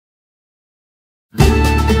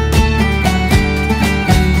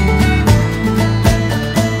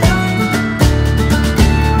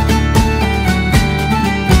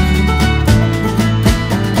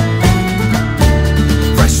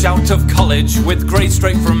knowledge with grades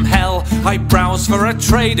straight from hell. I browse for a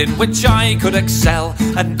trade in which I could excel.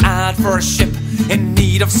 An ad for a ship in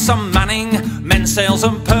need of some manning, men, sails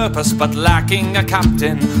and purpose, but lacking a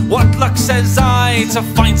captain. What luck, says I, to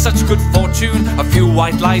find such good fortune. A few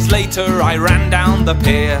white lies later I ran down the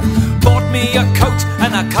pier, bought me a coat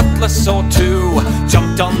and a cutlass or two,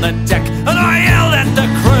 jumped on the deck and I yelled at the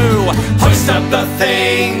crew. Hoist up the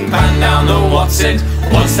thing, pan down the what's it.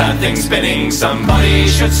 What's that thing spinning? Somebody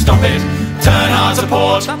should stop it. Turn hard to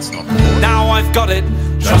port, that's not port. Now I've got it,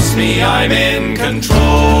 trust me, I'm in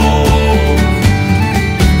control.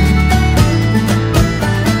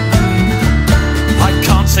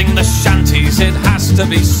 Sing the shanties, it has to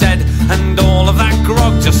be said, and all of that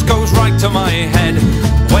grog just goes right to my head.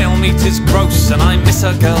 Whale meat is gross and I miss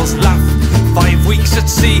a girl's laugh. 5 weeks at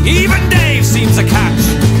sea, even Dave seems a catch.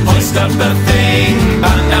 Hoist up the thing,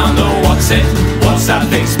 pan down the what's it. What's that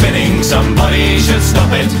thing spinning? Somebody should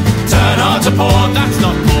stop it. Turn hard to port, that's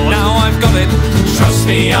not port. Now I've got it, trust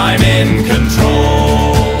me, I'm in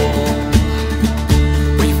control.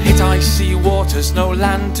 Icy waters, no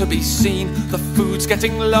land to be seen. The food's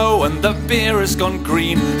getting low and the beer has gone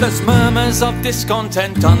green. There's murmurs of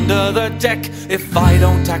discontent under the deck. If I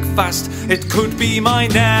don't act fast, it could be my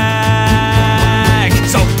neck.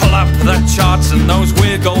 So pull up the charts and those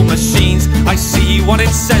weird gold machines. I see what it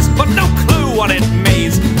says, but no clue what it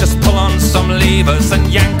means. Just pull on some levers and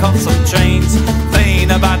yank on some chains. Feign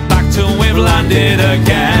a bad back till we've landed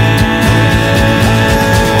again.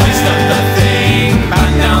 Hoist up the thing,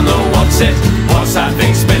 pan down the what's it. What's that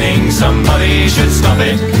thing spinning? Somebody should stop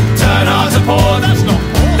it. Turn hard to port, that's not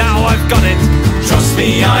port. Now I've got it, trust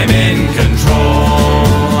me, I'm in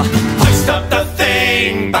control. Hoist up the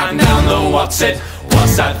thing, pan down the what's it.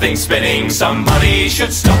 What's that thing spinning? Somebody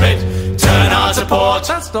should stop it. Turn hard to port,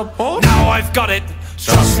 that's not port. Now I've got it,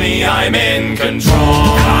 trust me, I'm in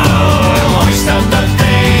control. Hoist up the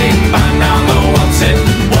thing, pan down the what's it.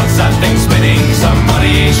 What's that thing spinning?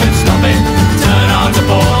 Somebody should stop it.